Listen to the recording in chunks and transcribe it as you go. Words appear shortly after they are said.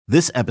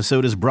This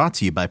episode is brought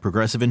to you by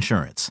Progressive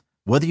Insurance.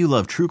 Whether you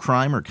love true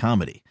crime or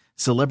comedy,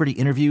 celebrity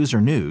interviews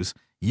or news,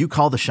 you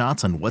call the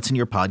shots on what's in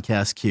your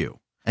podcast queue.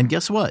 And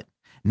guess what?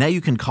 Now you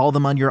can call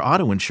them on your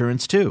auto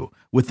insurance too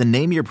with the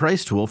Name Your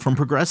Price tool from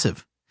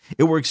Progressive.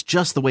 It works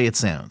just the way it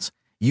sounds.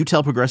 You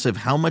tell Progressive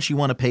how much you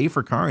want to pay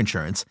for car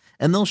insurance,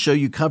 and they'll show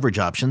you coverage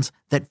options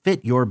that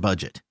fit your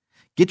budget.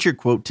 Get your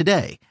quote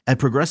today at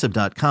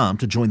Progressive.com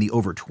to join the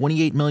over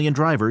 28 million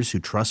drivers who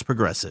trust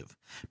Progressive.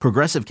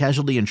 Progressive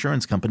Casualty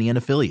Insurance Company and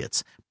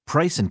Affiliates.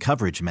 Price and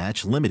coverage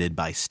match limited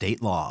by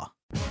state law.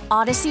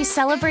 Odyssey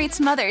celebrates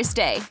Mother's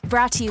Day,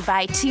 brought to you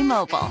by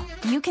T-Mobile.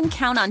 You can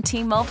count on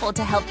T-Mobile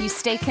to help you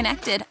stay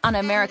connected on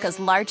America's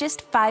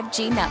largest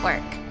 5G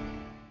network.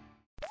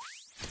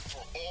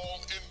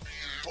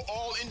 For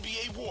all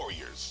NBA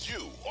warriors,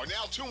 you are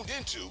now tuned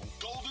into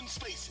Golden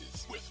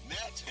Spaces with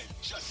Nat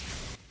and Justin.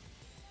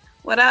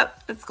 What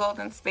up? It's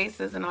Golden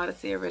Spaces, an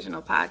Odyssey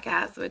original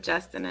podcast with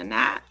Justin and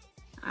Nat.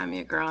 I'm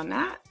your girl,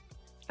 Nat.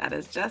 That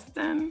is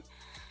Justin.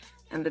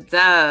 And the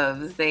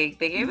Doves, they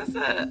gave us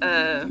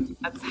a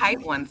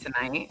tight one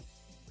tonight.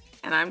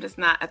 And I'm just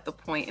not at the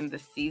point in the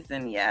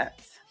season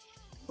yet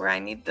where I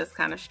need this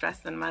kind of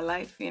stress in my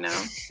life, you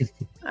know?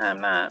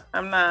 I'm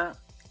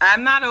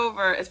not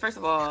over. It's, first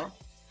of all,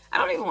 I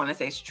don't even want to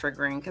say it's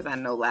triggering because I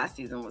know last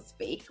season was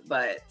fake,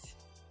 but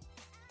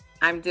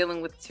I'm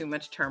dealing with too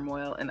much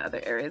turmoil in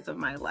other areas of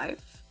my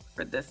life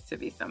for this to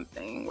be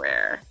something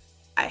where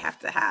I have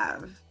to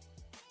have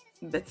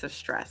bits of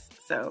stress.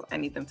 So I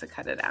need them to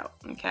cut it out.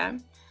 Okay.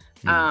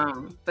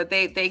 But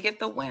they get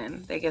the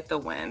win. They get the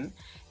win.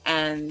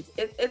 And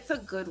it's a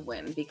good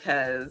win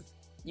because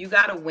you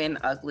got to win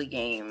ugly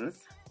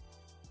games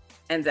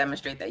and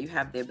demonstrate that you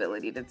have the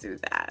ability to do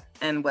that.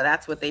 And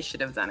that's what they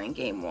should have done in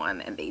game one,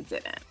 and they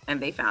didn't.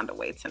 And they found a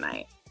way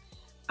tonight.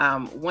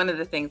 One of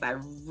the things I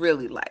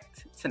really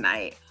liked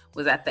tonight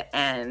was at the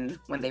end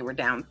when they were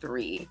down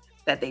 3,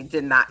 that they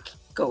did not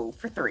go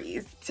for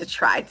threes to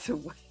try to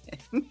win.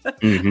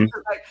 Mm-hmm.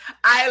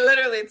 I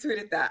literally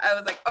tweeted that. I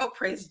was like, oh,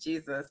 praise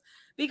Jesus.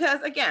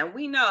 Because again,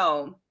 we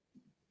know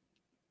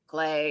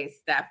Clay,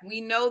 Steph, we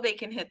know they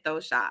can hit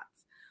those shots.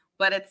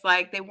 But it's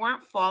like they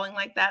weren't falling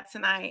like that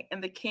tonight.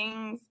 And the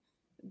Kings,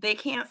 they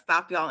can't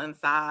stop y'all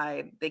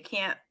inside. They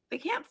can't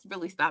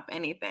really stop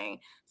anything.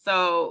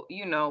 So,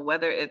 you know,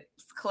 whether it's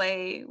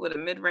Clay with a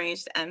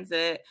mid-range to ends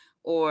it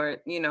or,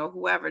 you know,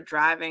 whoever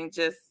driving,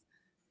 just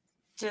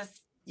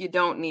you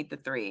don't need the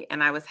 3.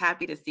 And I was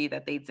happy to see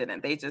that they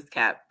didn't. They just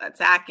kept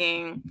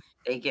attacking.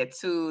 They get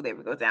 2. They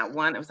would go down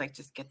 1. It was like,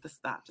 just get the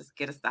stop. Just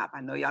get a stop.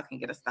 I know y'all can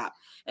get a stop.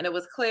 And it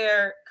was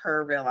clear.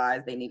 Kerr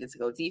realized they needed to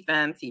go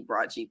defense. He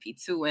brought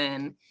GP2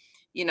 in,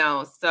 you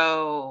know,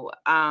 so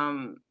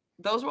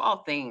those were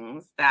all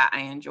things that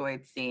I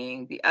enjoyed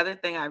seeing. The other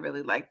thing I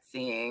really liked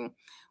seeing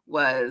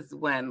was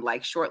when,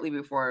 like, shortly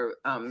before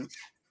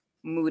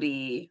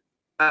Moody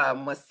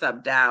was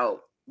subbed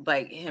out,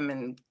 like, him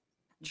and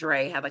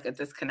Dre had like a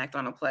disconnect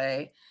on a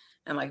play,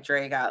 and like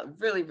Dre got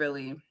really,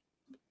 really,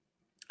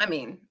 I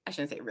mean, I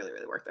shouldn't say really,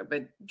 really worked up,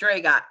 but Dre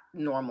got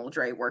normal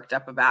Dre worked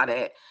up about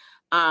it.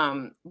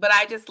 But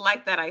I just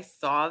like that I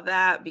saw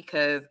that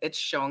because it's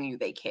showing you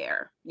they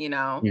care, you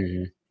know.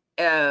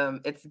 Mm-hmm.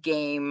 It's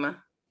game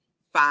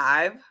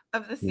 5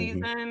 of the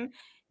season. Mm-hmm.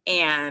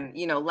 And,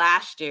 you know,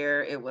 last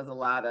year it was a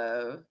lot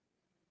of,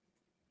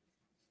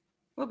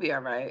 we'll be all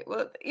right.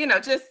 Well, you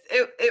know, just,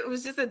 it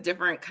was just a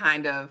different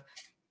kind of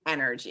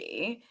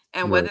energy.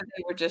 And whether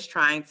they were just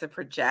trying to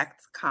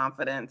project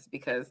confidence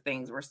because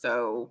things were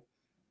so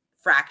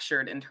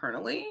fractured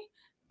internally,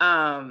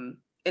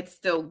 it's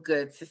still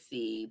good to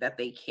see that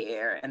they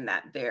care and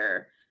that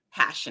they're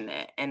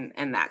passionate and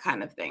that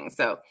kind of thing.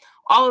 So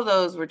all of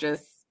those were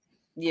just,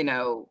 you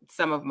know,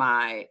 some of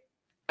my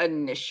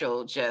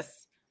initial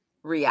just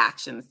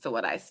reactions to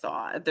what I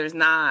saw. There's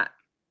not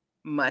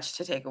much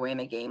to take away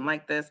in a game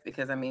like this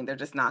because, I mean, they're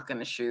just not going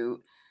to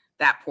shoot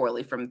that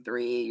poorly from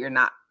 3. You're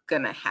not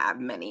going to have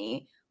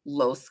many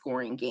low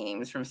scoring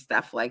games from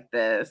stuff like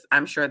this.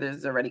 I'm sure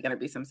there's already going to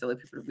be some silly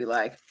people to be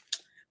like,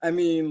 I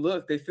mean,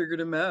 look, they figured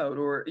him out,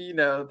 or, you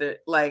know, that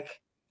like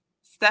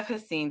Steph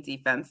has seen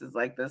defenses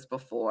like this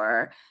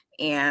before,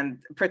 and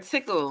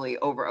particularly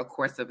over a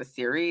course of a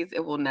series,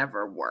 it will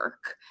never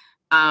work.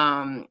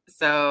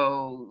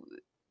 So,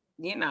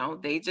 you know,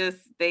 they just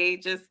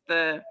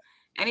the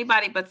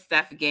anybody but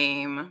Steph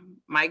game,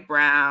 Mike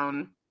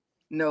Brown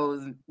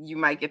knows you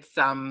might get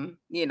some,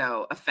 you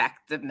know,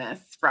 effectiveness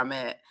from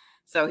it.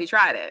 So he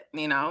tried it,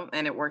 you know,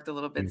 and it worked a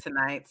little bit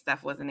tonight.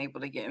 Steph wasn't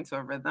able to get into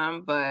a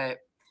rhythm, but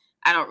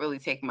I don't really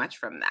take much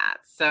from that.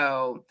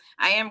 So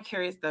I am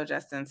curious, though,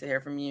 Justin, to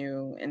hear from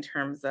you in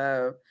terms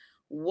of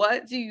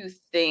what do you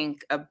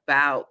think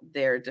about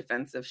their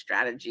defensive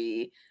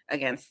strategy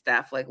against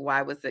Steph? Like,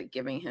 why was it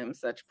giving him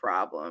such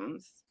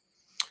problems?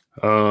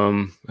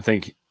 I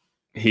think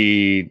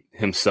he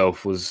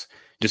himself was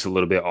just a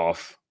little bit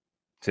off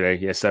today.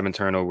 He had 7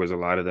 turnovers. A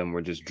lot of them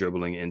were just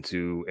dribbling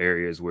into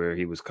areas where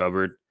he was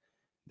covered.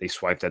 They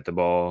swiped at the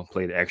ball,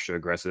 played extra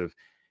aggressive.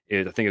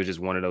 I think it was just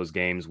one of those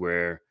games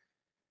where,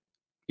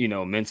 you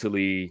know,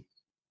 mentally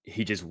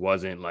he just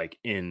wasn't like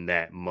in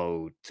that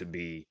mode to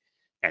be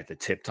at the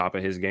tip top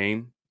of his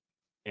game.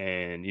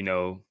 And,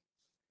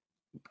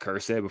 Kerr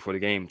said before the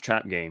game,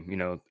 trap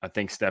game. I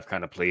think Steph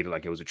kind of played it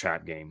like it was a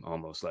trap game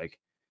almost. Like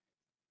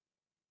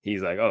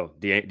he's like, oh,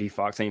 D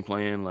Fox ain't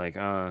playing. Like,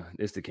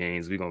 it's the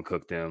Kings. We're going to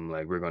cook them.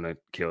 Like, we're going to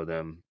kill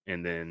them.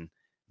 And then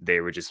they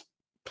were just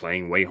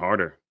playing way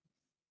harder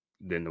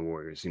than the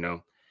Warriors, Yeah, And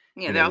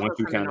they're then also once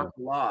you coming kind off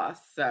of, a loss,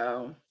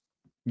 so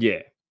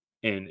yeah.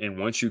 And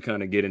once you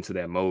kind of get into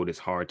that mode, it's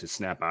hard to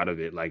snap out of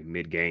it like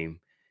mid game.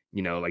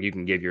 Like you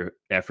can give your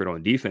effort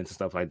on defense and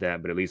stuff like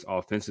that, but at least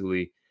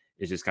offensively,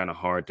 it's just kind of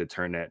hard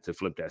to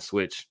flip that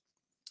switch.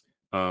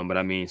 But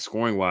I mean,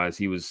 scoring wise,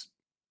 he was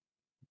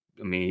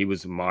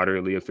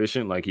moderately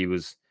efficient. Like he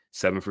was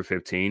 7 for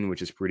 15,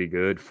 which is pretty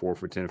good. 4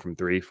 for 10 from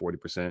 3,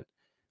 40%.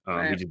 He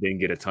right. just didn't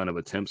get a ton of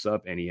attempts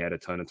up, and he had a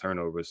ton of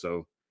turnovers.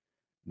 So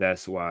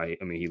that's why,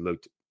 he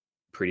looked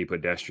pretty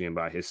pedestrian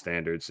by his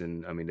standards.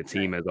 And I mean, the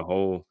team as a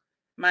whole,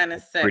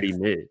 -6. pretty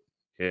mid.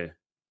 Yeah.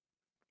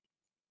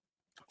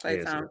 Klay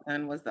Yeah. So,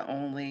 Thompson was the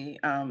only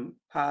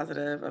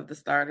positive of the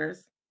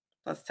starters,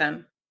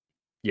 +10.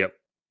 yep.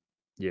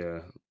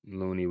 Yeah.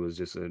 Looney was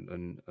just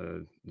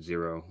a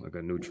zero, like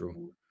a neutral.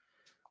 Mhm.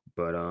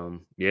 But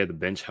yeah, the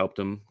bench helped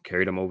him,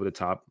 carried him over the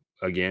top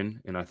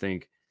again. And I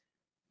think,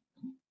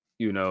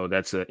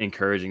 that's an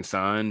encouraging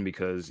sign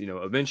because,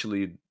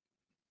 eventually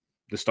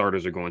the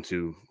starters are going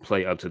to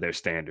play up to their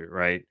standard,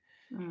 right?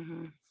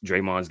 Mhm.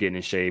 Draymond's getting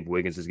in shape.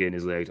 Wiggins is getting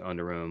his legs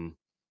under him.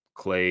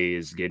 Klay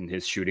is getting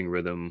his shooting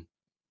rhythm,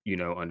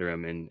 under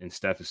him. And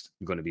Steph is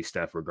going to be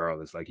Steph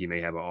regardless. Like he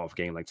may have an off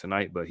game like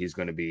tonight, but he's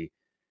going to be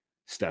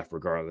Steph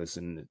regardless.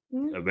 And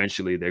Mhm.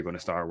 eventually they're going to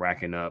start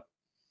racking up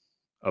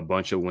a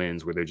bunch of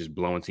wins where they're just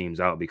blowing teams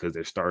out because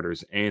their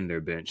starters and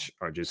their bench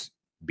are just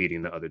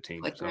beating the other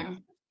team.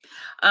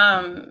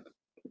 So,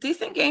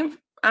 Decent game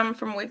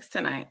from Wicks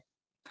tonight.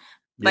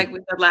 yeah, Like we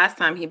said last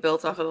time, he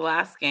built off of the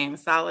last game.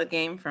 Solid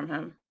game from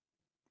him.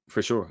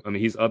 for sure. I mean,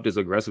 he's upped his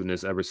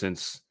aggressiveness ever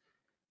since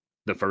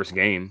the first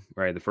game,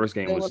 right? The first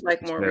game They would was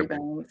like more terrible.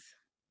 rebounds.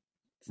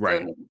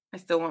 Right. I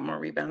still want more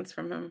rebounds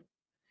from him.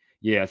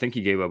 Yeah, I think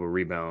he gave up a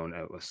rebound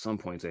at some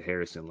point to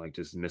Harrison, like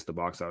just missed the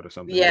box out or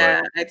something.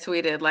 Yeah, But I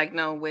tweeted like,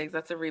 "No, Wiggs,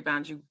 that's a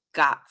rebound you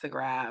got to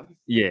grab.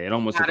 yeah, it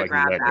almost looked Gotta like he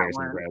grab let that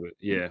Harrison one." grab it.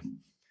 Yeah.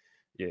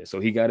 Yeah.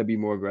 So he got to be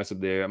more aggressive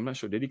there. I'm not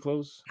sure. Did he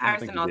close? I don't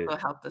think Harrison he did. also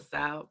helped us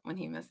out when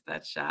he missed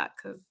that shot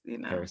because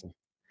Harrison.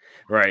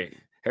 Right.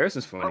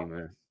 Harrison's funny,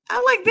 man.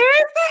 I'm like, "There's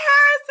the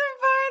Harrison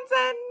Barnes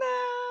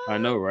I I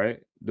know." know,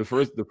 right? The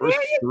first There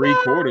you 3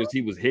 go. quarters,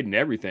 he was hitting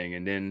everything,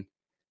 and then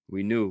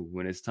we knew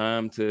when it's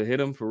time to hit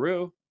him for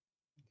real,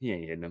 he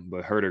ain't hitting him.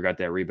 But Herter got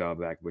that rebound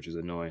back, which is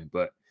annoying.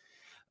 But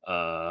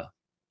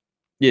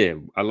yeah,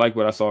 I like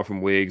what I saw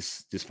from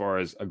Wiggs as far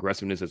as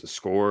aggressiveness as a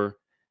scorer,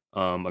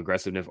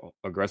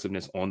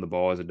 aggressiveness on the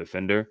ball as a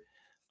defender.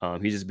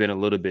 He's just been a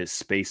little bit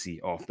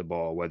spacey off the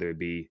ball, whether it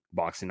be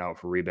boxing out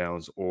for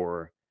rebounds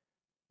or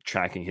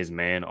tracking his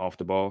man off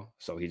the ball.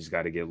 So he just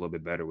got to get a little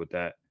bit better with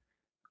that.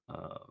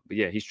 But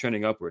yeah, he's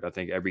trending upward. I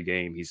think every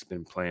game he's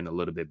been playing a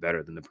little bit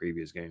better than the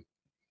previous game.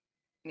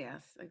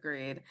 Yes,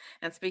 agreed.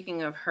 And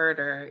speaking of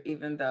Herter,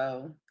 even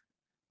though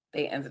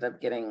they ended up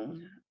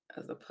getting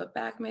as a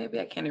putback, maybe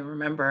I can't even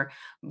remember.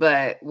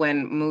 But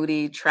when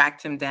Moody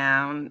tracked him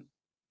down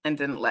and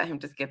didn't let him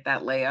just get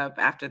that layup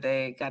after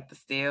they got the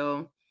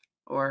steal,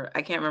 or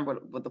I can't remember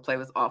what the play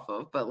was off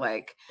of, but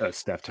like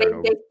Steph they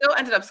turnover. still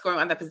ended up scoring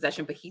on that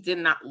possession, but he did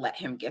not let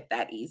him get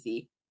that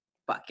easy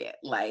bucket.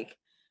 Like,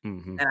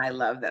 hmm and I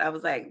love that. I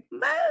was like,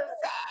 Moses.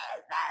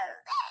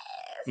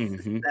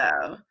 hmm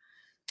So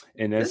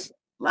And there's that's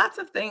lots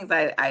of things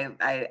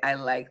I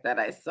like that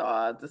I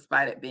saw,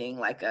 despite it being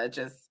like a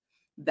just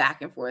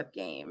back and forth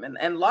game.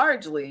 And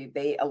largely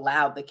they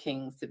allowed the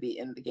Kings to be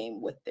in the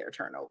game with their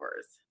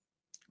turnovers.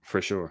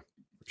 for sure.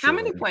 How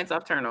many points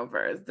off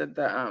turnovers did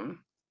the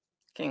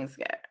Kings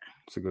get?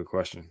 It's a good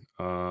question.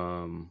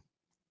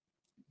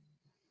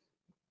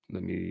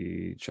 Let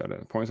me try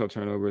to points off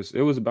turnovers.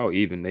 It was about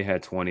even. They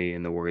had 20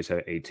 and the Warriors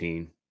had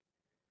 18.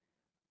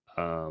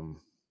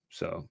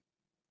 So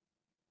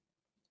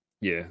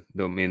yeah,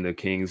 the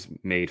Kings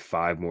made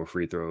 5 more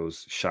free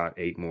throws, shot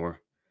 8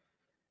 more.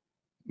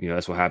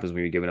 That's what happens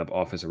when you're giving up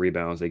offensive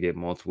rebounds. They get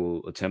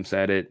multiple attempts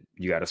at it.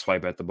 You got to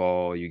swipe at the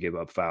ball. You give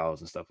up fouls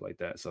and stuff like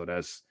that. So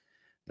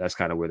that's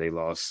kind of where they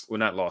lost. Well,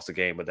 not lost the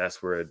game, but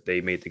that's where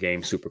they made the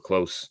game super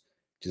close.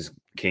 Just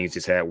Kings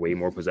just had way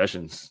more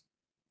possessions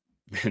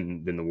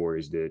than the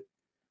Warriors did.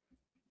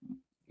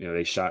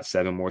 They shot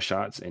 7 more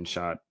shots and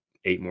shot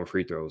 8 more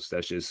free throws.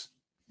 That's just,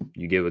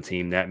 you give a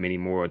team that many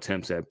more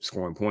attempts at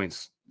scoring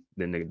points,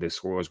 then the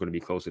score is going to be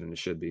closer than it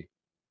should be.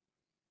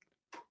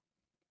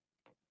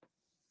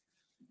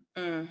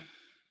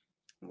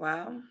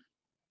 Well,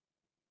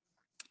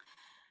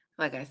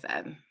 like I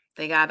said,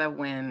 they gotta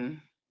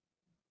win.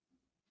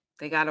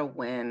 They gotta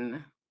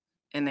win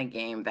in a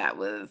game that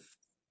was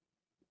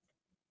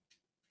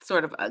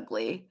sort of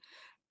ugly.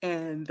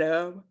 And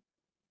I'm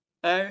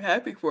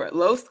happy for it.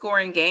 Low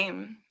scoring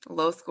game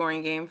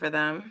for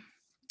them.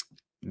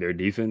 Their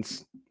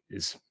defense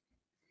is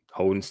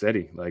holding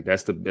steady. Like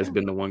that's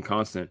been the one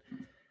constant.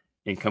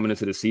 And coming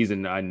into the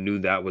season, I knew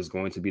that was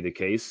going to be the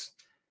case.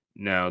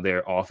 Now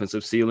their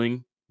offensive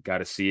ceiling, got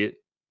to see it,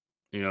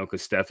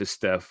 because Steph is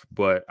Steph,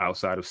 but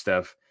outside of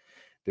Steph,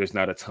 there's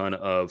not a ton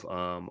of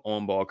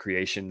on-ball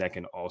creation that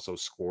can also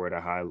score at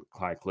a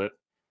high clip.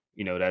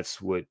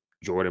 That's what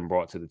Jordan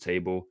brought to the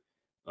table.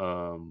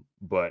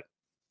 But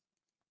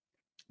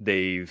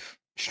they've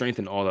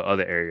strengthened all the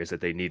other areas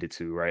that they needed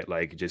to, right?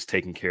 Like just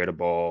taking care of the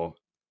ball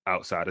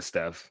outside of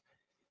Steph,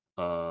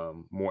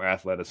 more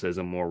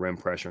athleticism, more rim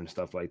pressure and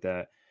stuff like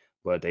that.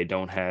 But they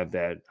don't have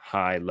that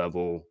high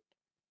level,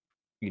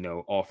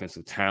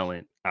 offensive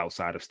talent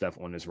outside of Steph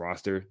on this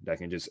roster that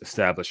can just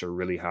establish a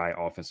really high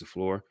offensive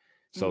floor.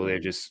 So they're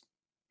just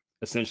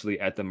essentially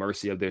at the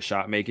mercy of their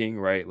shot making,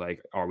 right?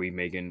 Like, are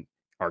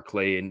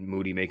Clay and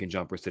Moody making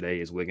jumpers today?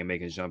 Is Wiggins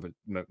making his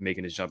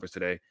jumpers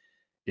today?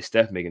 Is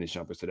Steph making his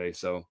jumpers today?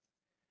 So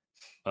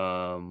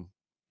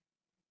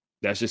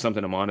that's just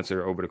something to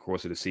monitor over the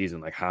course of the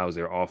season. Like, how is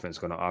their offense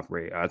going to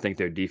operate? I think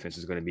their defense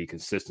is going to be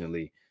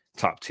consistently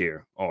top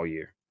tier all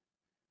year.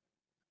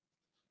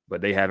 But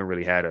they haven't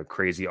really had a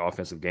crazy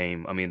offensive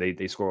game. I mean,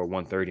 they scored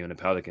 130 on the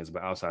Pelicans,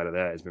 but outside of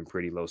that, it's been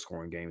pretty low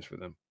scoring games for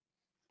them.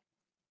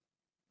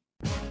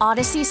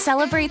 Odyssey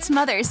celebrates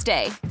Mother's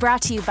Day,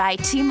 brought to you by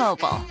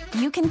T-Mobile.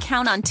 You can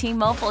count on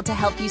T-Mobile to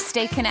help you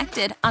stay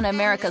connected on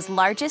America's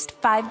largest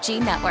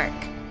 5G network.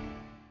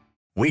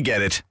 We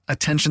get it.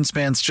 Attention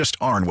spans just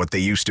aren't what they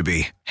used to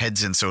be.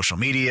 Heads in social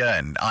media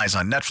and eyes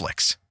on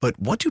Netflix. But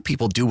what do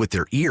people do with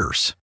their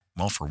ears?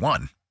 Well, for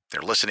one,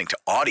 they're listening to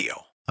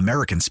audio.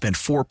 Americans spend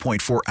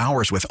 4.4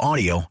 hours with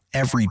audio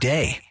every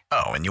day.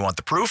 Oh, and you want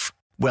the proof?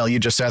 Well, you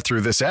just sat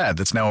through this ad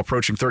that's now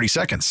approaching 30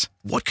 seconds.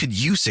 What could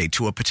you say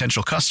to a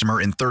potential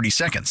customer in 30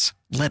 seconds?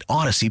 Let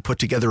Odyssey put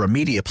together a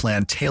media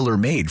plan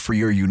tailor-made for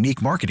your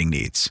unique marketing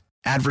needs.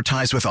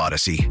 Advertise with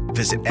Odyssey.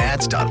 Visit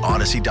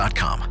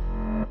ads.odyssey.com.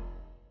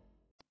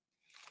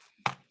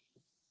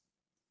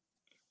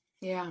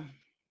 Yeah.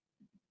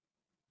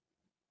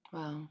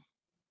 Well,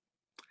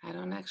 I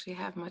don't actually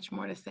have much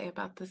more to say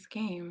about this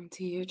game.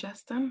 Do you,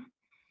 Justin?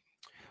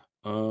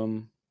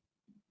 No,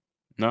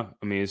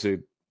 I mean, it's a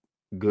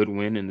good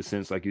win in the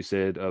sense, like you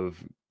said, of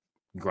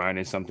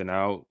grinding something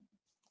out.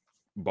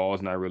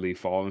 Ball's not really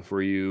falling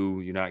for you.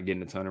 You're not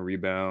getting a ton of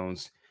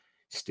rebounds.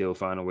 Still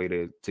find a way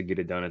to get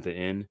it done at the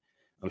end.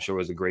 I'm sure it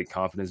was a great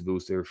confidence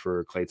booster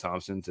for Klay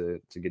Thompson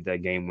to get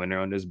that game winner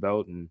on his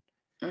belt. And,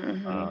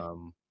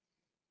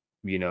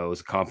 it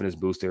was a confidence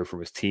booster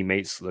from his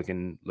teammates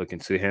looking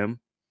to him.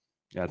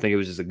 And I think it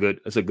was just a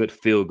good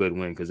feel-good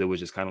win because it was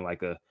just kind of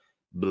like a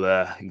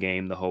blah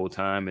game the whole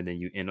time. And then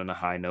you end on a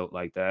high note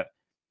like that,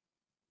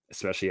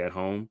 especially at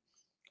home.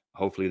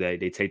 Hopefully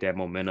they take that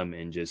momentum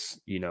and just,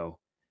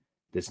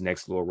 this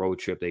next little road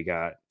trip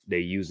they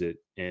use it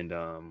and,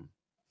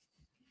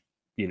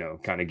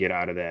 kind of get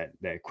out of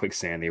that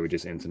quicksand they were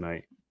just in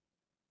tonight.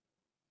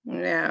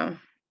 Yeah.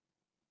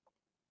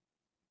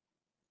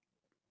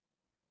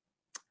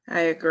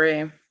 I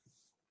agree.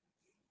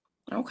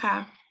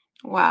 Okay.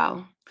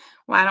 Wow.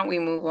 Why don't we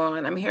move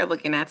on? I'm here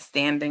looking at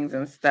standings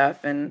and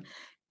stuff and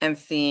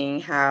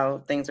seeing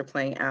how things are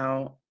playing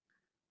out.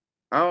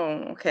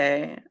 Oh,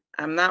 okay.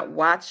 I'm not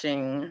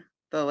watching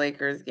the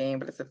Lakers game,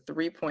 but it's a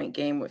 3-point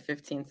game with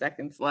 15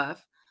 seconds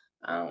left.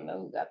 I don't know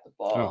who got the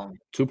ball.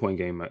 2-point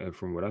game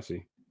from what I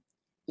see.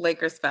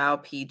 Lakers foul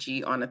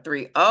PG on a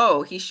 3.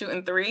 Oh, he's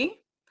shooting 3?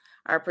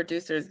 Our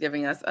producer is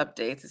giving us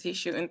updates. Is he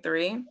shooting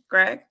 3,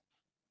 Greg?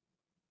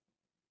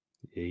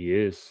 Yeah, he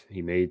is.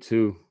 He made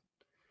 2.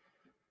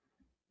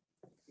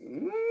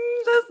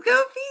 Let's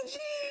go, PG.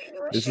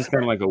 This is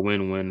kind of like a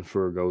win-win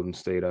for Golden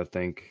State, I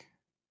think,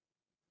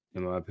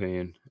 in my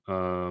opinion.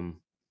 I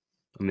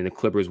mean, the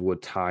Clippers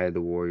would tie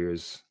the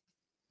Warriors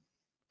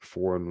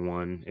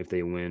 4-1 if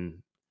they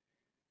win.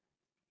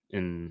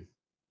 And,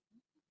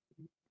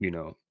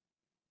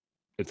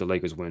 if the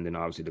Lakers win, then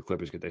obviously the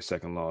Clippers get their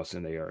second loss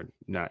and they are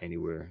not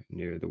anywhere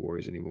near the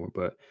Warriors anymore.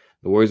 But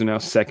the Warriors are now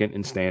second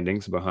in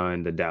standings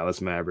behind the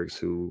Dallas Mavericks,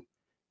 who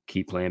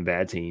keep playing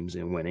bad teams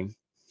and winning.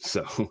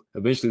 So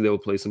eventually they'll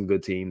play some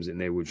good teams and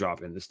they will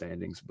drop in the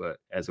standings. But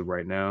as of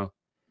right now,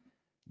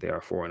 they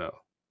are 4-0.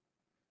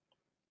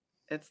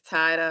 It's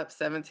tied up,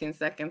 17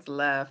 seconds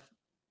left.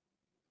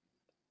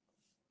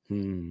 I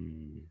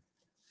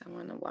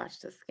want to watch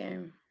this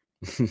game.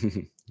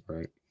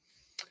 Right.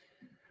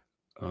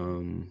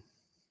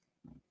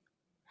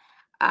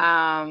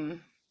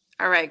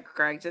 All right,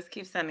 Greg, just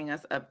keep sending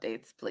us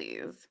updates,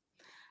 please.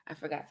 I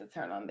forgot to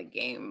turn on the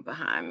game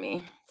behind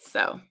me.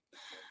 So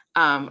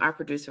our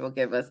producer will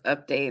give us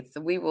updates.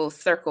 We will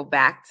circle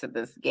back to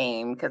this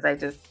game because I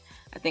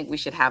think we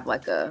should have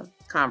like a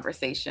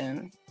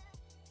conversation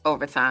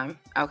over time.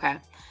 Okay.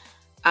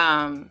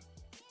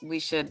 We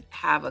should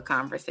have a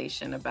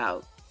conversation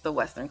about the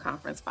Western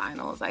Conference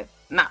Finals.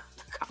 Not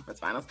the conference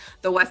finals,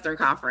 the Western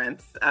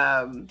Conference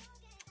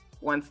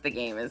once the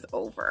game is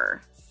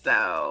over.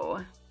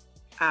 So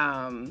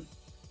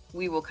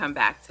we will come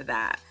back to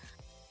that.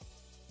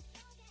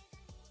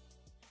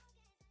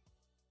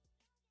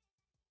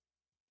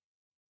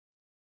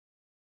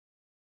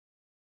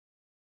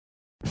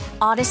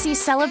 Odyssey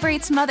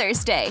celebrates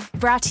Mother's Day,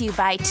 brought to you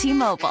by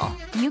T-Mobile.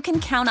 You can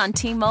count on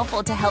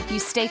T-Mobile to help you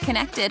stay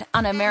connected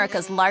on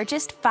America's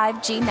largest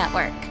 5G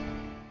network.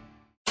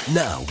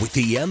 Now, with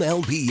the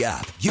MLB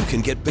app, you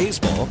can get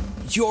baseball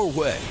your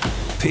way.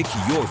 Pick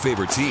your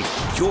favorite team,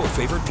 your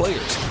favorite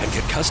players, and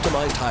get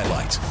customized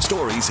highlights,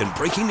 stories, and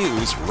breaking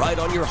news right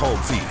on your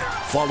home feed.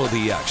 Follow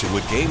the action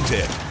with Game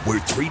Day, where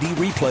 3D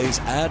replays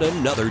add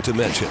another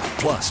dimension.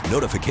 Plus,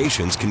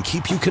 notifications can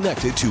keep you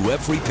connected to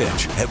every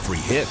pitch, every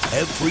hit,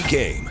 every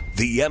game.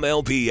 The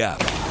MLB app.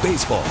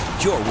 Baseball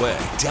your way.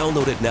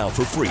 Download it now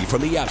for free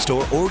from the App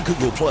Store or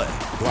Google Play.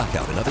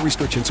 Blackout and other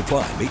restrictions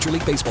apply. Major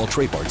League Baseball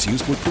trademarks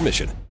used with permission.